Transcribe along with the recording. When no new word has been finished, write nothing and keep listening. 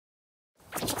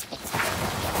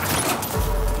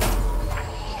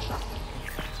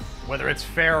Whether it's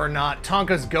fair or not,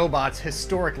 Tonka's GoBots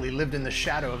historically lived in the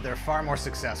shadow of their far more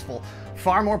successful,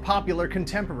 far more popular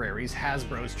contemporaries,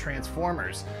 Hasbro's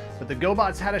Transformers. But the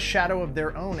GoBots had a shadow of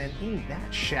their own, and in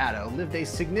that shadow lived a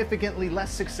significantly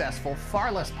less successful,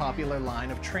 far less popular line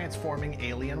of transforming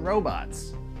alien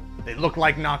robots. They looked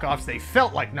like knockoffs, they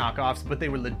felt like knockoffs, but they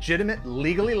were legitimate,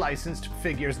 legally licensed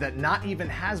figures that not even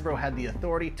Hasbro had the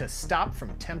authority to stop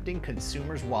from tempting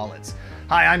consumers' wallets.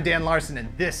 Hi, I'm Dan Larson, and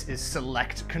this is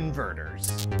Select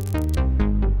Converters.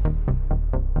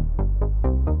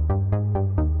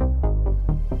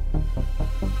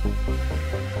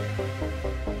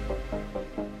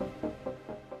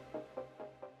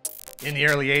 In the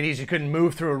early 80s, you couldn't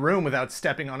move through a room without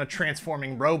stepping on a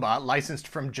transforming robot licensed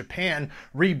from Japan,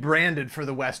 rebranded for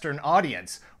the Western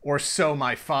audience. Or so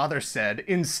my father said,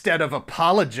 instead of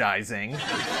apologizing.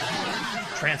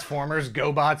 Transformers,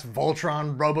 GoBots,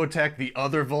 Voltron, Robotech, the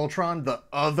other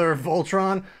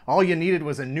Voltron. All you needed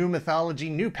was a new mythology,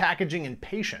 new packaging, and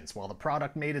patience while the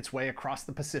product made its way across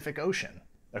the Pacific Ocean.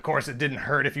 Of course, it didn't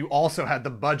hurt if you also had the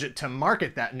budget to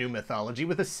market that new mythology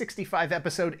with a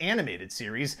 65-episode animated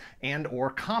series and/or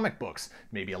comic books.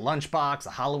 Maybe a lunchbox,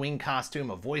 a Halloween costume,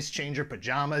 a voice changer,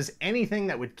 pajamas, anything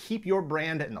that would keep your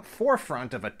brand in the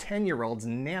forefront of a 10-year-old's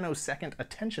nanosecond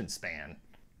attention span.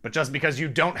 But just because you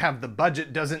don't have the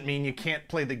budget doesn't mean you can't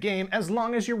play the game as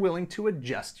long as you're willing to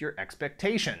adjust your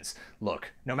expectations.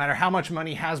 Look, no matter how much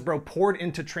money Hasbro poured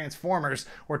into Transformers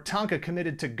or Tonka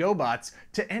committed to GoBots,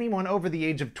 to anyone over the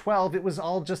age of 12, it was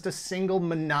all just a single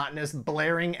monotonous,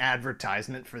 blaring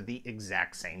advertisement for the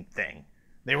exact same thing.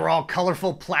 They were all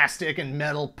colorful plastic and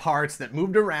metal parts that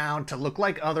moved around to look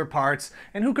like other parts,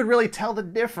 and who could really tell the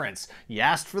difference? You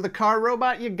asked for the car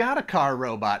robot, you got a car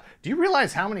robot. Do you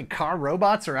realize how many car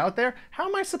robots are out there? How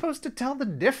am I supposed to tell the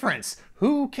difference?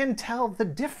 Who can tell the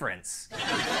difference?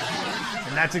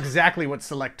 And that's exactly what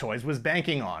Select Toys was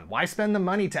banking on. Why spend the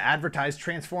money to advertise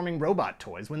transforming robot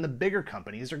toys when the bigger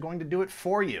companies are going to do it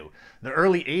for you? The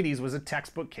early 80s was a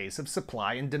textbook case of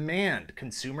supply and demand.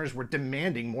 Consumers were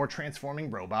demanding more transforming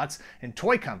robots, and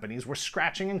toy companies were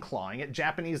scratching and clawing at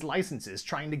Japanese licenses,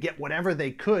 trying to get whatever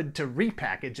they could to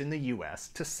repackage in the US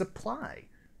to supply.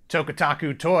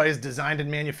 Tokotaku Toys designed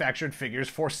and manufactured figures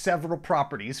for several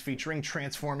properties featuring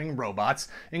transforming robots,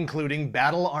 including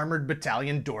Battle Armored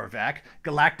Battalion Dorvac,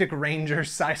 Galactic Ranger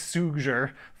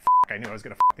Sasuger. I knew I was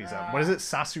gonna these up. What is it?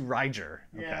 Sasuraiger.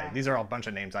 Okay, yeah. These are all a bunch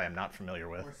of names I am not familiar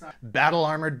with. Battle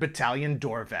Armored Battalion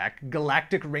Dorvac,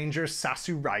 Galactic Ranger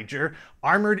Sasuraiger,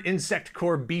 Armored Insect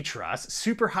Corps Beatros,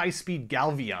 Super High Speed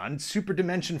Galvion, Super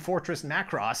Dimension Fortress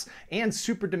Macross, and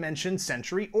Super Dimension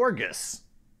Sentry Orgus.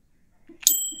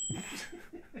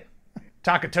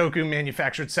 Takatoku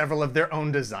manufactured several of their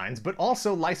own designs, but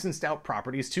also licensed out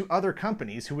properties to other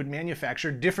companies who would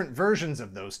manufacture different versions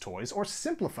of those toys or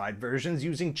simplified versions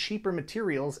using cheaper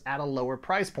materials at a lower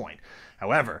price point.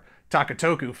 However,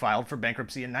 Takatoku filed for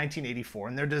bankruptcy in 1984,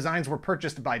 and their designs were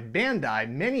purchased by Bandai,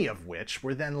 many of which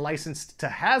were then licensed to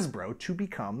Hasbro to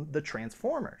become the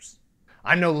Transformers.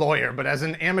 I'm no lawyer, but as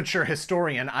an amateur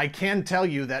historian, I can tell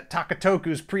you that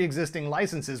Takatoku's pre-existing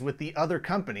licenses with the other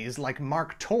companies, like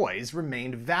Mark Toys,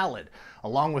 remained valid.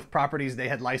 Along with properties they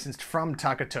had licensed from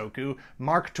Takatoku,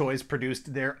 Mark Toys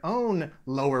produced their own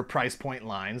lower price point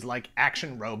lines like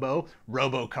Action Robo,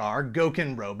 Robocar,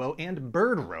 Goken Robo, and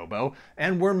Bird Robo,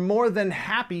 and were more than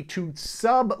happy to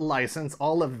sub-license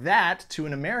all of that to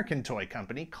an American toy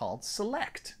company called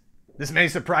Select. This may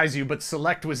surprise you, but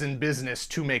Select was in business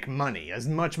to make money, as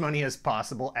much money as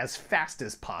possible, as fast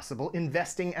as possible,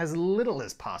 investing as little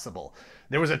as possible.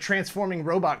 There was a transforming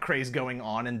robot craze going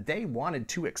on, and they wanted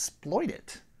to exploit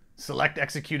it. Select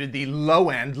executed the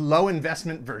low-end,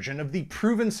 low-investment version of the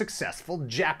proven successful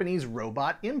Japanese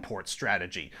robot import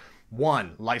strategy.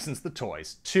 1. License the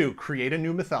toys. 2. Create a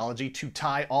new mythology to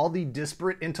tie all the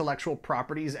disparate intellectual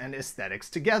properties and aesthetics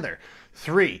together.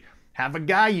 3. Have a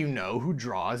guy you know who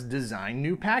draws, design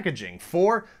new packaging.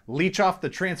 4. Leech off the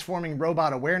transforming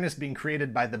robot awareness being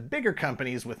created by the bigger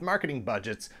companies with marketing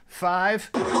budgets.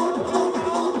 5.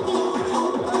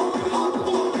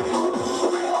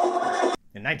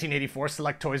 In 1984,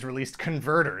 Select Toys released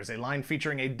Convertors, a line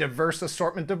featuring a diverse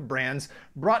assortment of brands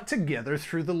brought together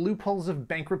through the loopholes of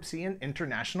bankruptcy and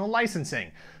international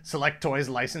licensing. Select Toys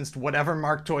licensed whatever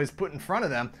Mark Toys put in front of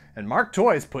them, and Mark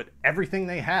Toys put everything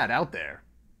they had out there.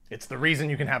 It's the reason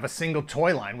you can have a single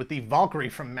toy line with the Valkyrie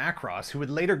from Macross, who would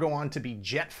later go on to be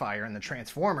Jetfire in the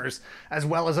Transformers, as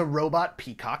well as a robot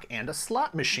Peacock and a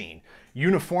slot machine.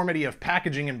 Uniformity of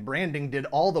packaging and branding did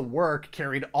all the work,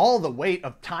 carried all the weight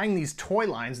of tying these toy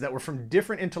lines that were from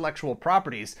different intellectual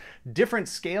properties, different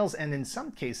scales, and in some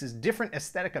cases, different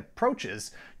aesthetic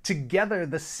approaches, together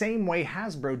the same way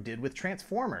Hasbro did with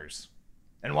Transformers.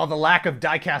 And while the lack of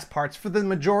die-cast parts for the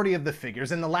majority of the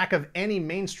figures and the lack of any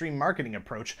mainstream marketing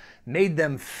approach made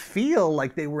them feel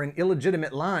like they were an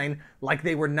illegitimate line, like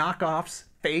they were knockoffs,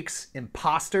 fakes,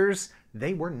 imposters,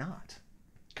 they were not.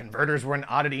 Convertors were an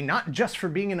oddity not just for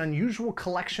being an unusual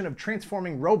collection of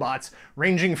transforming robots,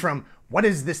 ranging from, what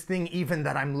is this thing even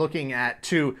that I'm looking at,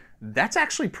 to, that's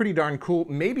actually pretty darn cool,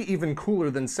 maybe even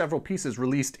cooler than several pieces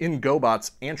released in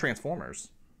GoBots and Transformers.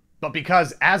 But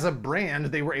because, as a brand,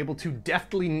 they were able to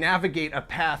deftly navigate a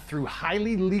path through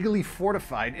highly legally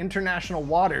fortified international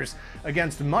waters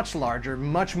against much larger,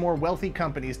 much more wealthy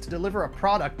companies to deliver a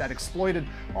product that exploited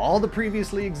all the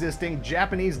previously existing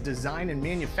Japanese design and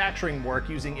manufacturing work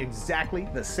using exactly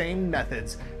the same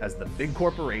methods as the big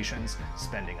corporations,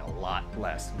 spending a lot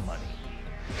less money.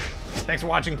 Thanks for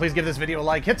watching. Please give this video a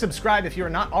like, hit subscribe if you are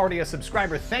not already a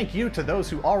subscriber. Thank you to those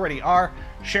who already are.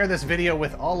 Share this video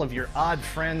with all of your odd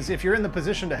friends. If you're in the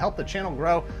position to help the channel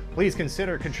grow, please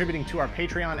consider contributing to our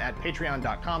Patreon at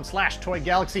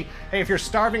patreon.com/toygalaxy. Hey, if you're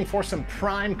starving for some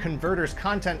prime Converters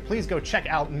content, please go check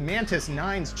out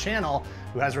Mantis9's channel,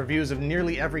 who has reviews of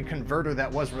nearly every Converter that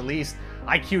was released.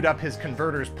 I queued up his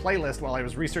Converters playlist while I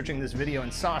was researching this video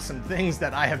and saw some things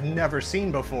that I have never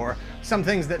seen before. Some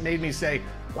things that made me say,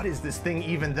 what is this thing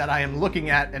even that I am looking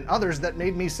at? And others that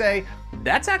made me say,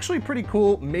 that's actually pretty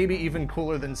cool, maybe even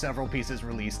cooler than several pieces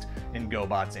released in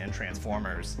GoBots and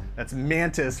Transformers. That's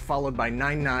Mantis followed by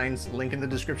 99's, link in the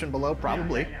description below,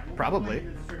 probably. Probably.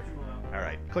 All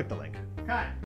right, click the link. Cut.